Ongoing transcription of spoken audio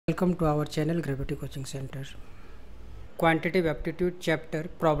Welcome to our channel Gravity Coaching Center. Quantitative Aptitude chapter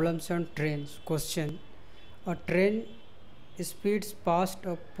Problems on Trains. Question: a train speeds past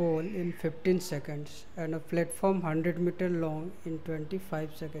a pole in 15 seconds and a platform 100 meter long in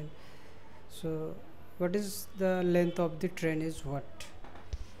 25 seconds. So what is the length of the train is what?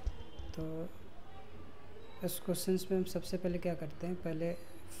 तो इस question में हम सबसे पहले क्या करते हैं, पहले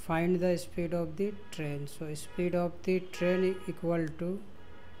find the speed of the train. So speed of the train equal to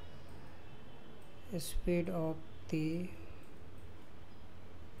speed of the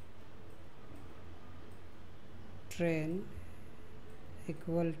train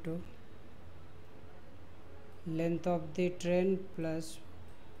equal to length of the train plus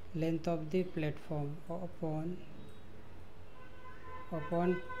length of the platform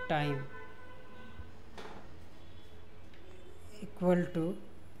upon time equal to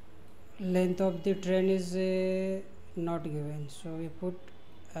length of the train is not given, so we put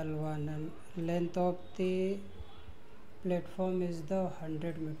L1 and length of the platform is the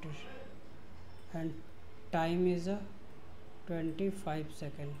 100 meter and time is a 25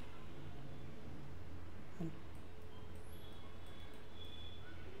 second and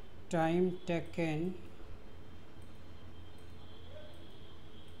time taken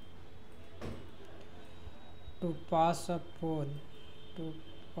to pass a pole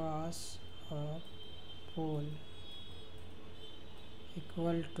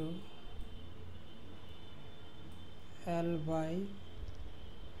equal to L by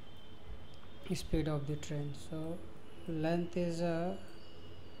speed of the train. So length is L1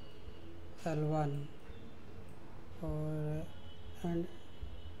 and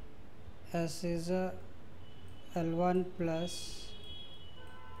S is L1 plus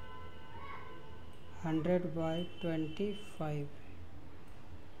 100 by 25.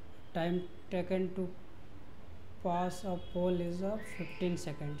 Time taken to pass a pole is 15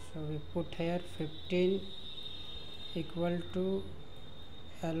 seconds, so we put here 15 equal to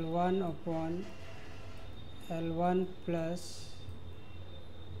L1 upon L1 plus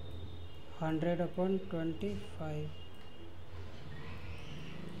 100 upon 25.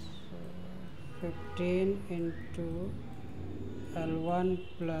 So 15 into L1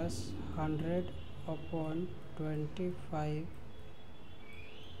 plus 100 upon 25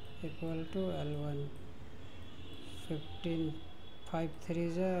 equal to L1. 15 5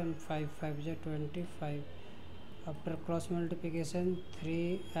 3 and 5 5 25. After cross multiplication,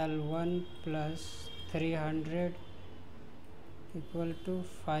 3L1 plus 300 equal to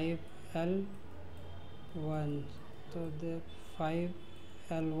 5L1. So the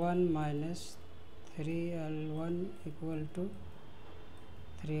 5L1 minus 3L1 equal to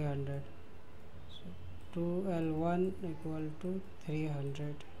 300. So 2L1 equal to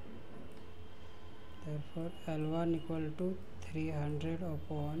 300. Therefore L1 equal to 300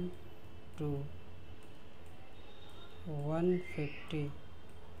 upon 2. 150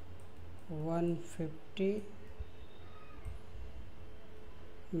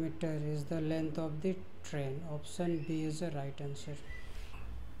 meter is the length of the train. Option B is the right answer.